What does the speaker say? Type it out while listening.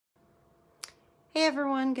Hey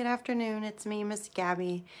everyone, good afternoon. It's me, Miss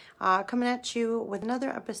Gabby, coming at you with another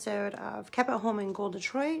episode of Kept at Home in Gold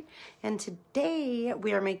Detroit. And today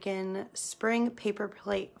we are making spring paper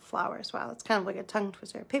plate flowers. Wow, it's kind of like a tongue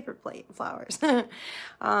twister, paper plate flowers.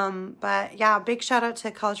 But yeah, big shout out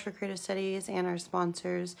to College for Creative Studies and our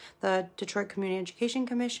sponsors, the Detroit Community Education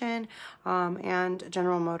Commission and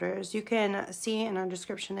General Motors. You can see in our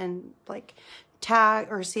description and tag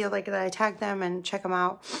or see that I tag them and check them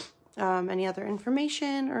out. Any other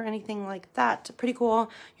information or anything like that. Pretty cool.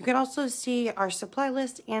 You can also see our supply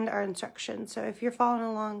list and our instructions. So if you're following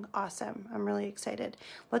along, awesome. I'm really excited.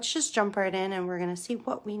 Let's just jump right in and we're going to see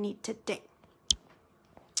what we need today.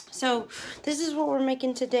 So this is what we're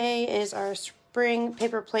making today is our spring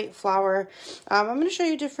paper plate flower. I'm going to show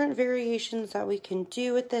you different variations that we can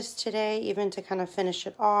do with this today, even to kind of finish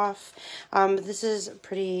it off. This is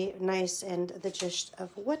pretty nice and the gist of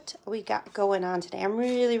what we got going on today. I'm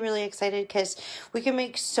really excited because we can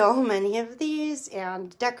make so many of these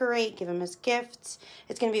and decorate, give them as gifts.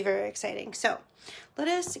 It's going to be very exciting. So let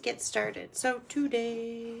us get started. So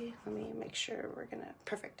today, let me make sure we're gonna,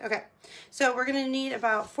 perfect. Okay, so we're gonna need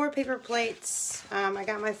about 4 paper plates. I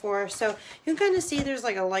got my 4. So you can kind of see there's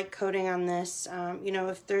like a light coating on this. You know,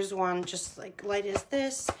 if there's one just like light as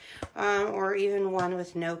this, or even one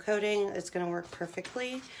with no coating, it's gonna work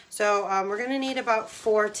perfectly. So we're gonna need about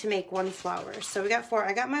 4 to make 1 flower. So we got 4.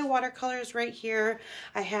 I got my watercolors right here.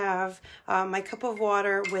 I have my cup of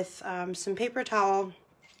water with some paper towel.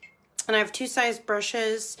 And I have 2 size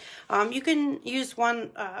brushes. You can use one,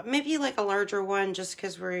 maybe like a larger one, just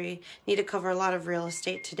because we need to cover a lot of real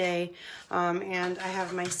estate today. And I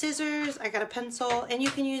have my scissors, I got a pencil, and you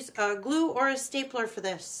can use a glue or a stapler for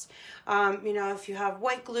this. You know, if you have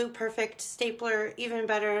white glue, perfect. Stapler, even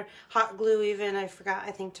better. Hot glue even, I forgot,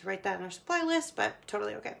 I think, to write that in our supply list, but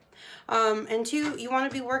totally okay. And 2, you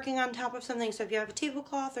want to be working on top of something, so if you have a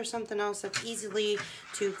tablecloth or something else that's easily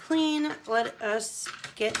to clean, let us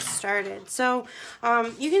get started. So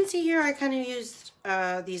you can see here I kind of used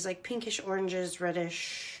these like pinkish oranges,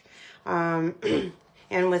 reddish,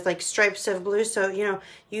 and with like stripes of blue, so you know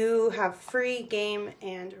you have free game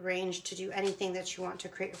and range to do anything that you want to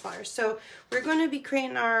create flowers. So we're going to be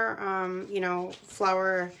creating our you know,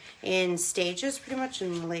 flower in stages, pretty much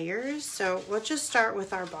in layers. So let's just start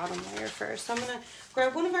with our bottom layer first. So I'm going to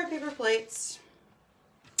grab one of our paper plates.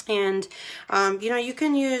 And, you know, you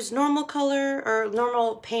can use normal color or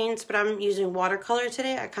normal paints, but I'm using watercolor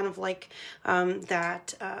today. I kind of like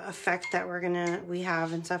that effect that we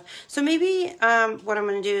have and stuff. So maybe what I'm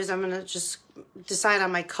going to do is I'm going to just decide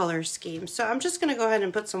on my color scheme. So I'm just going to go ahead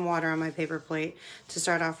and put some water on my paper plate to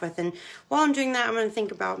start off with. And while I'm doing that, I'm going to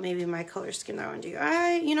think about maybe my color scheme that I want to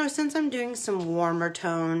do. You know, since I'm doing some warmer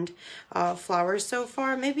toned flowers so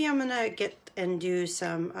far, maybe I'm going to get and do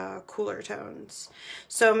some cooler tones.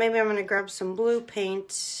 So maybe I'm going to grab some blue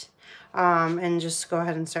paint and just go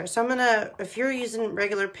ahead and start. So I'm going to, if you're using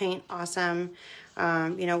regular paint, awesome.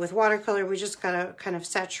 You know, with watercolor, we just got to kind of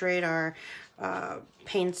saturate our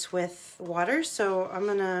paints with water. So I'm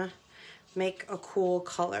going to make a cool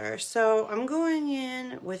color. So I'm going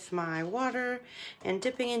in with my water and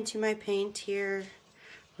dipping into my paint here,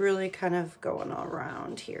 really kind of going all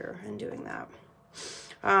around here and doing that.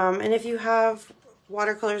 And if you have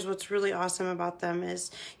watercolors, what's really awesome about them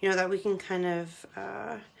is, you know, that we can kind of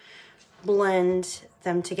blend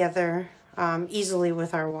them together easily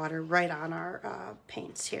with our water right on our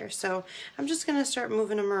paints here. So I'm just going to start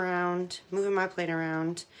moving them around, moving my plate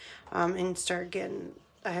around, and start getting,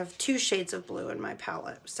 I have 2 shades of blue in my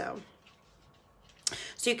palette. So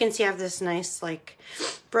you can see I have this nice like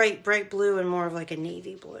bright blue and more of like a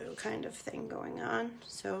navy blue kind of thing going on.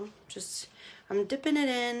 So just I'm dipping it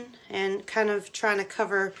in and kind of trying to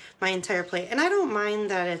cover my entire plate. And I don't mind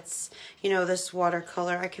that it's, you know, this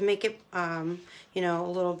watercolor. I can make it, you know, a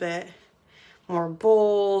little bit more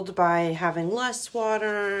bold by having less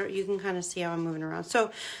water. You can kind of see how I'm moving around.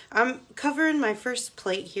 So I'm covering my first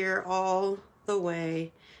plate here all the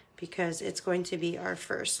way because it's going to be our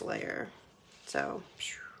first layer. So,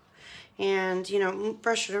 and you know,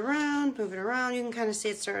 brush it around, move it around. You can kind of see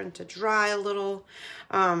it's starting to dry a little.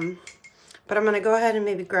 But I'm going to go ahead and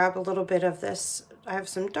maybe grab a little bit of this. I have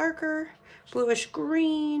some darker bluish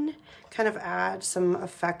green, kind of add some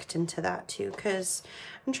effect into that too, because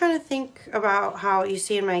I'm trying to think about how you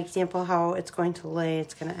see in my example how it's going to lay,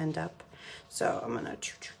 it's going to end up. So I'm going to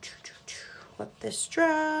let this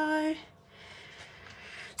dry.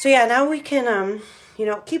 So yeah, now we can, you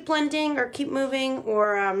know, keep blending or keep moving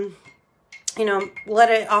or, you know, let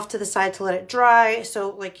it off to the side to let it dry. So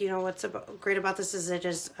like, you know, what's great about this is it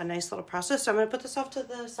is a nice little process. So I'm going to put this off to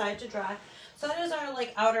the side to dry. So that is our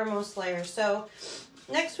like outermost layer. So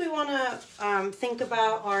next we want to think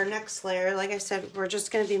about our next layer. Like I said, we're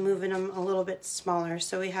just going to be moving them a little bit smaller.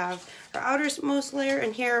 So we have our outermost layer,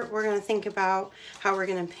 and here we're going to think about how we're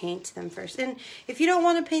going to paint them first. And if you don't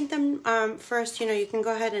want to paint them first, you know, you can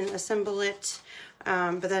go ahead and assemble it,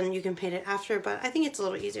 but then you can paint it after. But I think it's a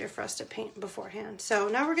little easier for us to paint beforehand. So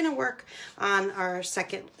now we're going to work on our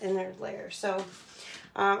second and third layer. So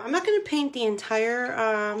I'm not going to paint the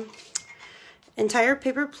entire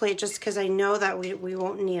paper plate just because I know that we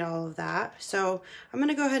won't need all of that. So I'm going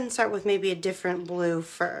to go ahead and start with maybe a different blue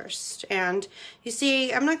first. And you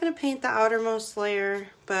see, I'm not going to paint the outermost layer,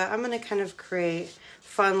 but I'm going to kind of create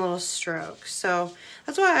fun little strokes. So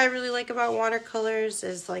that's what I really like about watercolors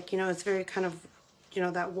is, like, you know, it's very kind of, you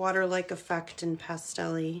know, that water-like effect and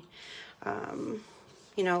pastel-y,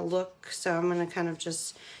 you know, look. So I'm going to kind of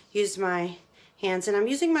just use my hands, and I'm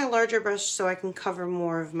using my larger brush so I can cover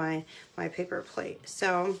more of my paper plate.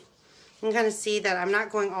 So you can kind of see that I'm not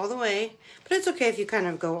going all the way, but it's okay if you kind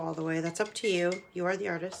of go all the way. That's up to you. You are the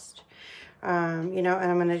artist. You know, and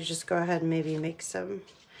I'm going to just go ahead and maybe make some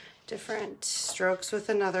different strokes with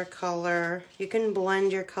another color. You can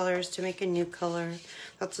blend your colors to make a new color.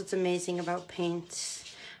 That's what's amazing about paint.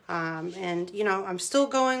 And, you know, I'm still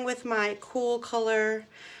going with my cool color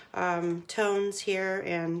tones here,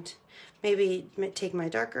 and maybe take my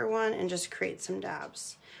darker one and just create some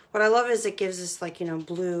dabs. What I love is it gives us, like, you know,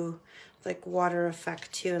 blue, like water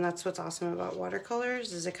effect too, and that's what's awesome about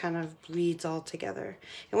watercolors is it kind of bleeds all together.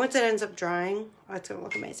 And once it ends up drying, oh, it's gonna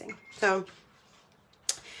look amazing. So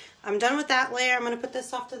I'm done with that layer. I'm gonna put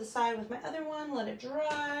this off to the side with my other one, let it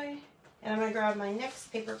dry, and I'm gonna grab my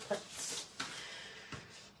next paper plates.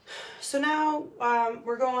 So now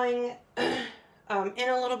we're going in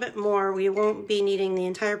a little bit more. We won't be needing the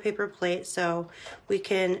entire paper plate, so we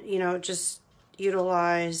can, you know, just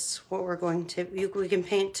utilize what we're going to, we can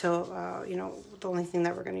paint till, you know, the only thing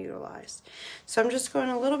that we're going to utilize. So I'm just going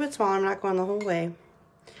a little bit smaller. I'm not going the whole way.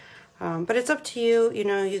 But it's up to you. You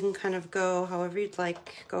know, you can kind of go however you'd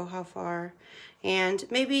like, go how far. And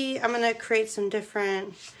maybe I'm going to create some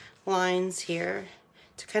different lines here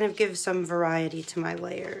to kind of give some variety to my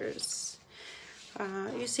layers.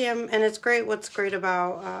 You see, and it's great. What's great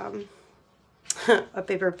about a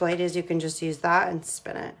paper plate is you can just use that and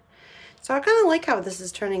spin it. So I kind of like how this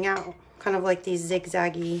is turning out, kind of like these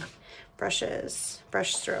zigzaggy brush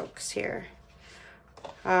strokes here.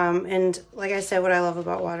 And like I said, what I love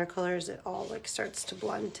about watercolors, it all like starts to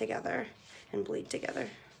blend together and bleed together.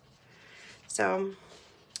 So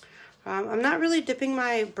I'm not really dipping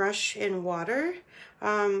my brush in water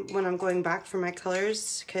when I'm going back for my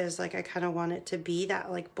colors, because like I kind of want it to be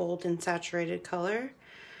that like bold and saturated color.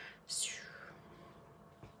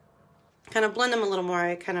 Kind of blend them a little more.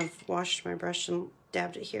 I kind of washed my brush and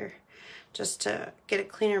dabbed it here just to get a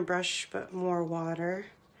cleaner brush but more water,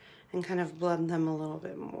 and kind of blend them a little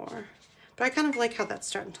bit more. But I kind of like how that's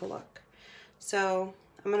starting to look. So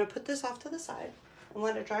I'm going to put this off to the side and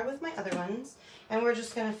let it dry with my other ones. And we're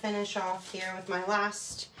just going to finish off here with my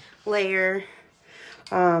last layer.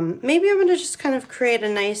 Maybe I'm going to just kind of create a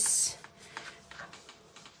nice,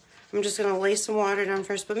 I'm just going to lay some water down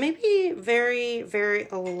first, but maybe very, very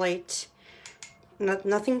light,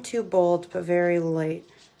 nothing too bold, but very light,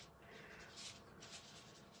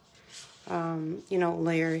 you know,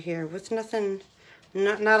 layer here with nothing,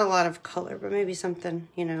 not a lot of color, but maybe something,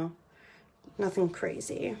 you know, nothing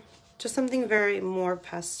crazy. Just something very more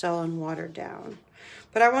pastel and watered down.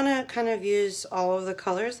 But I want to kind of use all of the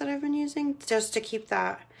colors that I've been using just to keep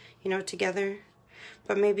that, you know, together.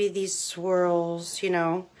 But maybe these swirls, you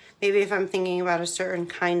know, maybe if I'm thinking about a certain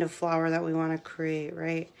kind of flower that we want to create,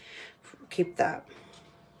 right? Keep that.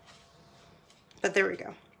 But there we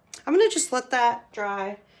go. I'm going to just let that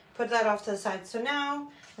dry, put that off to the side. So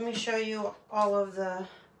now let me show you all of the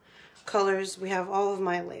colors. We have all of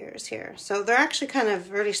my layers here, so they're actually kind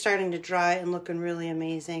of already starting to dry and looking really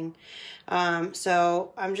amazing.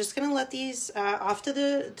 So I'm just gonna let these off to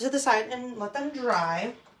the side and let them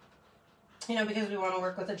dry, you know, because we want to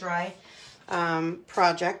work with a dry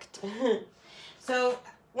project. So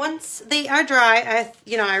once they are dry,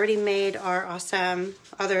 I already made our awesome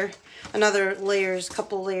another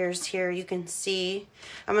couple layers here. You can see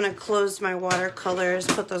I'm gonna close my watercolors,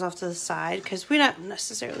 put those off to the side because we don't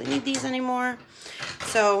necessarily need these anymore.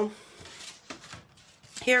 So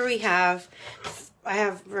here we have, I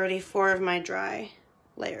have already 4 of my dry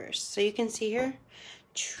layers. So you can see here.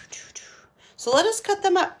 So let us cut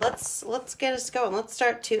them up. Let's get us going. Let's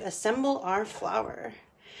start to assemble our flower.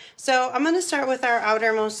 So I'm going to start with our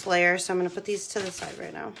outermost layer. So I'm going to put these to the side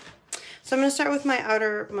right now. So I'm going to start with my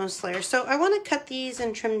outermost layer. So I want to cut these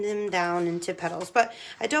and trim them down into petals, but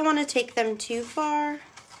I don't want to take them too far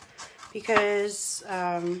because,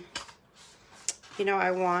 you know,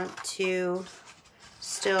 I want to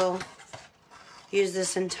still use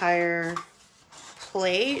this entire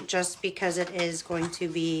plate just because it is going to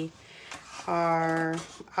be our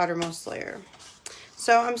outermost layer.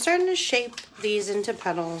 So I'm starting to shape these into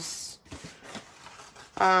petals.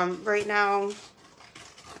 Right now,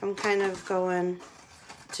 I'm kind of going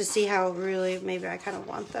to see how really maybe I kind of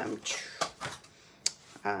want them.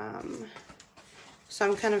 So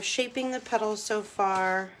I'm kind of shaping the petals so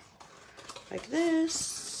far like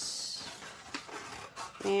this.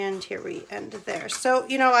 And here we end there. So,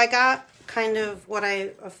 you know, I got kind of what a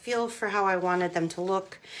feel for how I wanted them to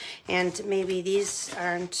look, and maybe these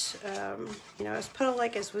aren't, you know, as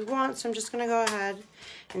petal-like as we want. So I'm just going to go ahead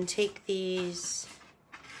and take these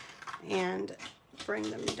and bring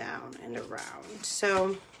them down and around.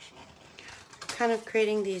 So kind of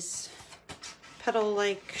creating these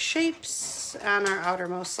petal-like shapes on our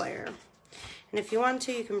outermost layer. And if you want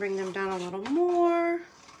to, you can bring them down a little more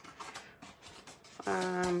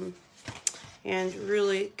and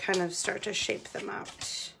really kind of start to shape them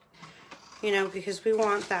out, you know, because we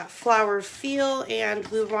want that flower feel, and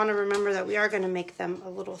we want to remember that we are going to make them a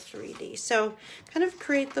little 3D. So kind of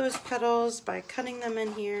create those petals by cutting them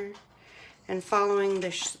in here and following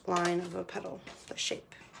the line of a petal, the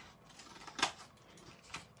shape.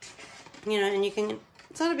 You know, and you can,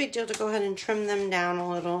 it's not a big deal to go ahead and trim them down a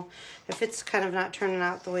little if it's kind of not turning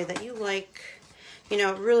out the way that you like. You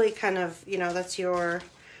know, really kind of, you know, that's your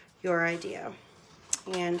idea,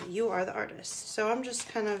 and you are the artist. So I'm just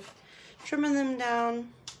kind of trimming them down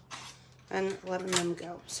and letting them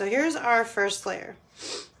go. So here's our first layer.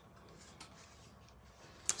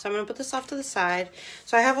 So I'm going to put this off to the side.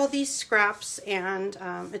 So I have all these scraps, and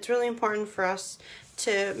it's really important for us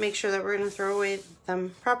to make sure that we're going to throw away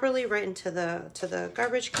them properly right into the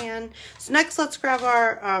garbage can. So next, let's grab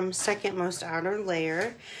our second most outer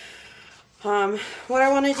layer. What I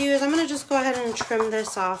want to do is I'm going to just go ahead and trim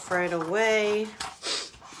this off right away.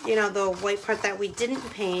 You know, the white part that we didn't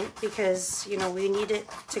paint, because, you know, we need it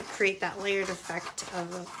to create that layered effect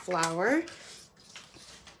of a flower,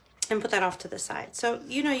 and put that off to the side. So,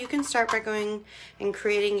 you know, you can start by going and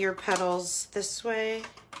creating your petals this way,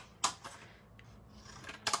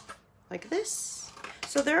 like this.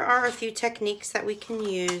 So there are a few techniques that we can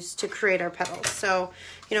use to create our petals. So,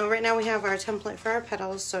 you know, right now we have our template for our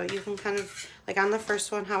petals, so you can kind of, like on the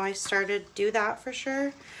first one, how I started, do that for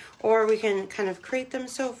sure. Or we can kind of create them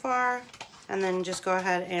so far, and then just go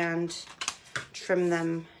ahead and trim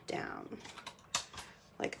them down,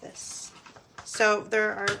 like this. So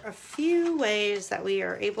there are a few ways that we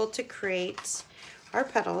are able to create our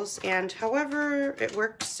petals, and however it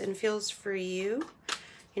works and feels for you,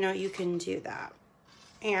 you know, you can do that.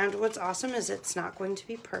 And what's awesome is it's not going to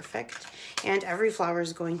be perfect, and every flower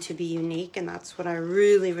is going to be unique, and that's what I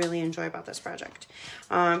really, really enjoy about this project.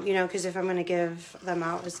 You know, because if I'm going to give them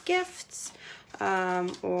out as gifts,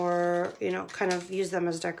 or, you know, kind of use them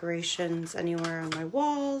as decorations anywhere on my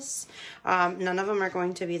walls, none of them are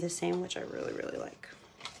going to be the same, which I really, really like.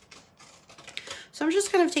 So I'm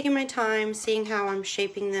just kind of taking my time, seeing how I'm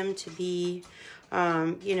shaping them to be,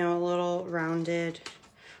 you know, a little rounded.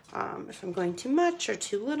 If I'm going too much or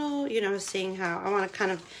too little, you know, seeing how I want to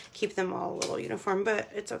kind of keep them all a little uniform, but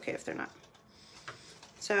it's okay if they're not.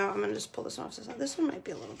 So I'm going to just pull this off. So this one might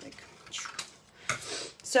be a little big.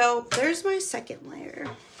 So there's my second layer.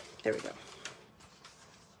 There we go.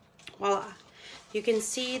 Voila. You can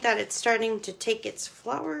see that it's starting to take its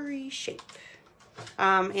flowery shape.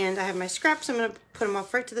 And I have my scraps. I'm going to put them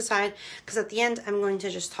off right to the side, because at the end I'm going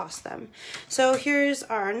to just toss them. So here's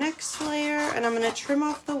our next layer, and I'm going to trim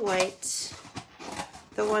off the white,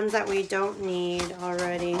 the ones that we don't need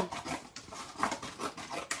already.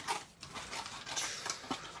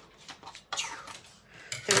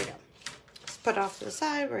 There we go. Let's put it off to the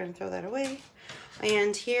side. We're going to throw that away.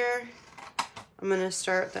 And here I'm going to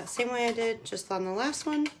start that same way I did just on the last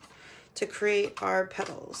one, to create our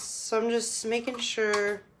petals. So I'm just making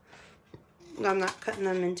sure I'm not cutting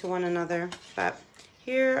them into one another, but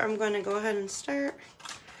here I'm going to go ahead and start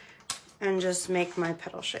and just make my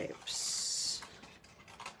petal shapes.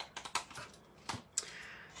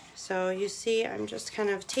 So you see, I'm just kind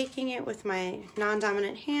of taking it with my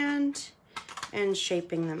non-dominant hand and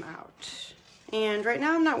shaping them out. And right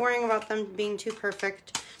now I'm not worrying about them being too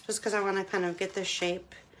perfect, just because I want to kind of get this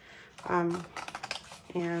shape.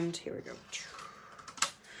 And here we go.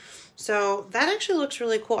 So that actually looks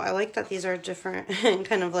really cool. I like that these are different and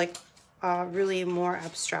kind of like really more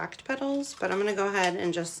abstract petals, but I'm gonna go ahead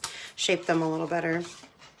and just shape them a little better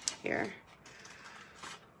here.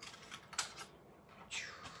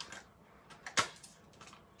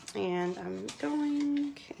 And I'm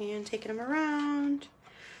going and taking them around,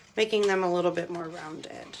 making them a little bit more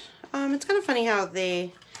rounded. It's kind of funny how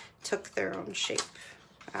they took their own shape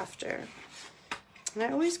after. And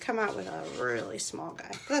I always come out with a really small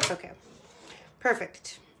guy, but that's okay.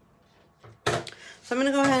 Perfect. So I'm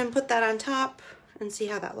gonna go ahead and put that on top and see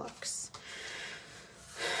how that looks.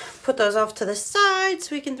 Put those off to the side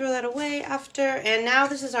so we can throw that away after. And now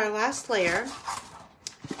this is our last layer.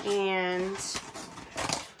 And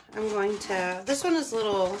I'm going to, this one is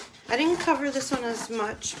little, I didn't cover this one as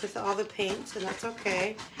much with all the paint, and that's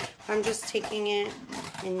okay. I'm just taking it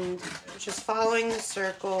and just following the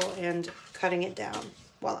circle and cutting it down.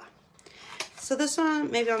 Voila. So this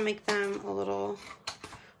one, maybe I'll make them a little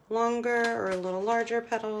longer or a little larger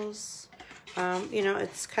petals. You know,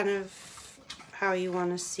 it's kind of how you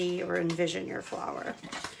want to see or envision your flower.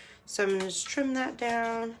 So I'm going to just trim that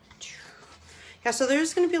down. Yeah, so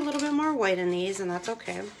there's going to be a little bit more white in these, and that's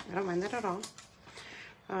okay. I don't mind that at all.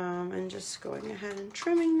 And just going ahead and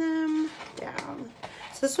trimming them down.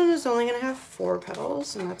 So this one is only going to have 4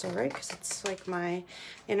 petals, and that's all right because it's like my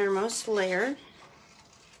innermost layer.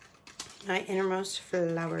 My innermost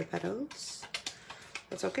flower petals.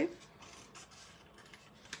 That's okay.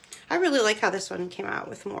 I really like how this one came out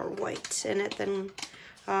with more white in it than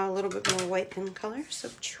a little bit more white than color. So,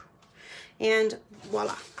 and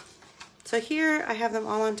voila. So here I have them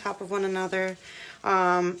all on top of one another,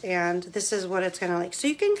 and this is what it's kind of like. So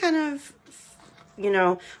you can kind of, you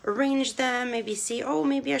know, arrange them, maybe see, oh,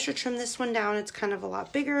 maybe I should trim this one down. It's kind of a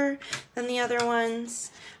lot bigger than the other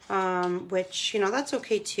ones, which, you know, that's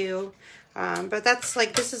okay too. But that's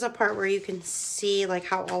like, this is a part where you can see like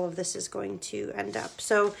how all of this is going to end up.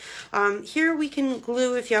 So here we can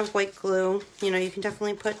glue, if you have white glue, you know, you can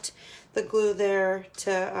definitely put the glue there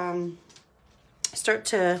to start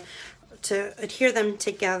to adhere them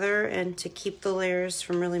together and to keep the layers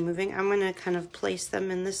from really moving. I'm going to kind of place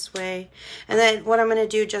them in this way. And then what I'm going to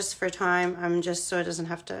do just for time, so it doesn't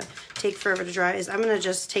have to take forever to dry, is I'm going to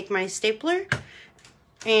just take my stapler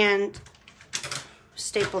and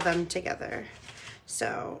staple them together.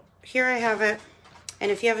 So here I have it.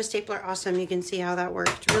 And if you have a stapler, awesome. You can see how that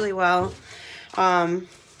worked really well. And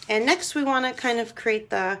next we want to kind of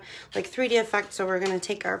create the like 3D effect. So we're going to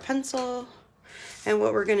take our pencil, and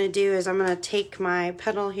what we're going to do is I'm going to take my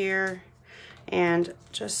petal here and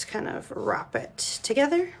just kind of wrap it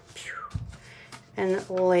together and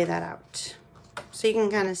lay that out. So you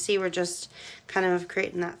can kind of see we're just kind of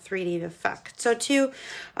creating that 3D effect. So too,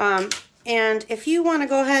 and if you want to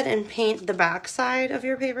go ahead and paint the back side of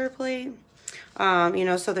your paper plate, you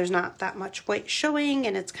know, so there's not that much white showing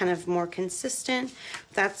and it's kind of more consistent,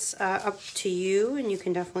 that's up to you, and you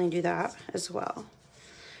can definitely do that as well.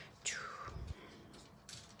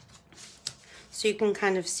 So you can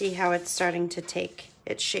kind of see how it's starting to take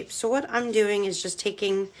its shape. So what I'm doing is just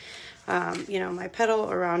taking, you know, my petal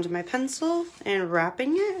around my pencil and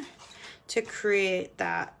wrapping it to create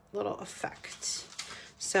that little effect.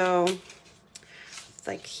 So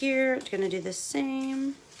like here, it's gonna do the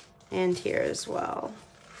same, and here as well.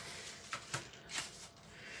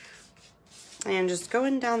 And just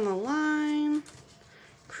going down the line,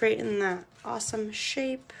 creating that awesome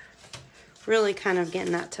shape. Really kind of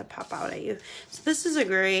getting that to pop out at you. So this is a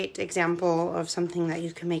great example of something that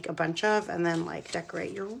you can make a bunch of and then like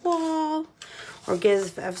decorate your wall or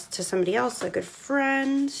give to somebody else, a good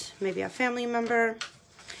friend, maybe a family member,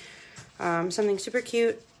 something super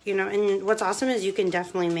cute, you know. And what's awesome is you can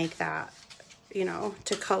definitely make that, you know,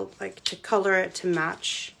 to color it to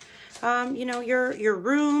match, you know, your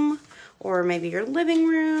room, or maybe your living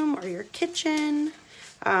room or your kitchen.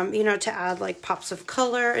 You know, to add like pops of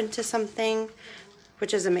color into something,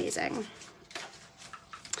 which is amazing.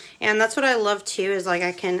 And that's what I love too, is like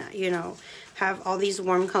I can, you know, have all these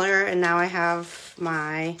warm color, and now I have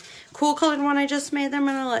my cool colored one I just made. I'm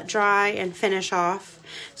gonna let dry and finish off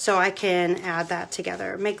so I can add that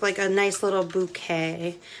together, make like a nice little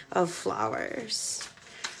bouquet of flowers,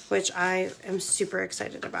 which I am super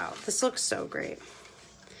excited about. This looks so great.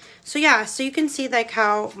 So yeah, so you can see like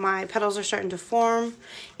how my petals are starting to form,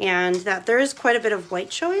 and that there is quite a bit of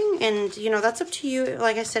white showing, and you know, that's up to you.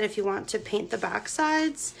 Like I said, if you want to paint the back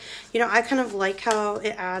sides, you know, I kind of like how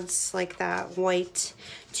it adds like that white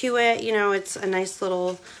to it. You know, it's a nice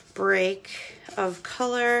little break of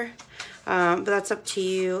color. but that's up to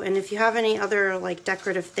you. And if you have any other like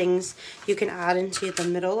decorative things, you can add into the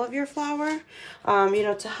middle of your flower, you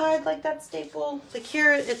know, to hide like that staple. Like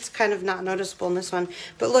here, it's kind of not noticeable in this one,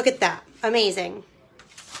 but look at that, amazing.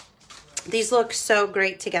 These look so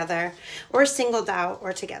great together, or singled out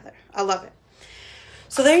or together. I love it.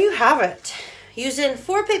 So there you have it. Using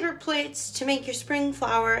 4 paper plates to make your spring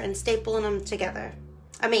flower and stapling them together.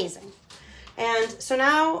 Amazing. And so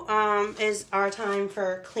now is our time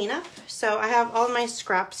for cleanup. So I have all my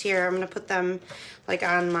scraps here. I'm gonna put them like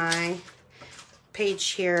on my page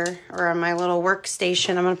here, or on my little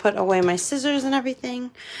workstation. I'm gonna put away my scissors and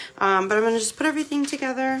everything. But I'm gonna just put everything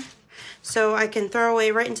together so I can throw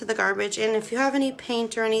away right into the garbage. And if you have any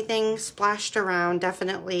paint or anything splashed around,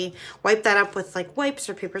 definitely wipe that up with like wipes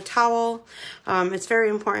or paper towel. It's very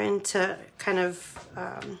important to kind of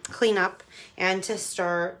clean up and to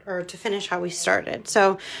start, or to finish how we started.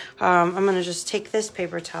 So I'm gonna just take this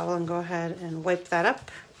paper towel and go ahead and wipe that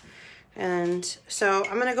up. And so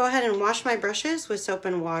I'm gonna go ahead and wash my brushes with soap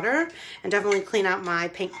and water and definitely clean out my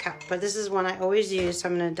paint cup. But this is one I always use, so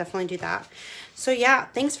I'm gonna definitely do that. So yeah,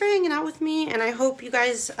 thanks for hanging out with me, and I hope you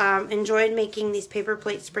guys enjoyed making these paper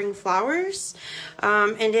plate spring flowers.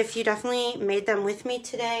 And if you definitely made them with me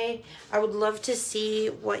today, I would love to see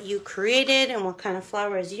what you created and what kind of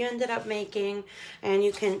flowers you ended up making. And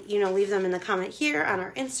you can, you know, leave them in the comment here on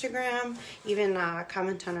our Instagram, even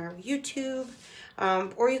comment on our YouTube.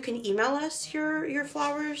 Or you can email us your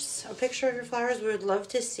flowers, a picture of your flowers. We would love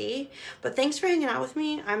to see. But thanks for hanging out with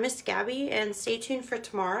me. I'm Miss Gabby, and stay tuned for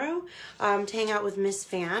tomorrow to hang out with Miss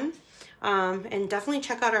Fan. And definitely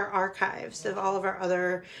check out our archives of all of our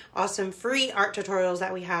other awesome free art tutorials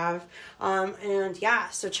that we have. And yeah,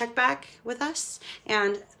 so check back with us.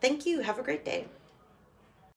 And thank you. Have a great day.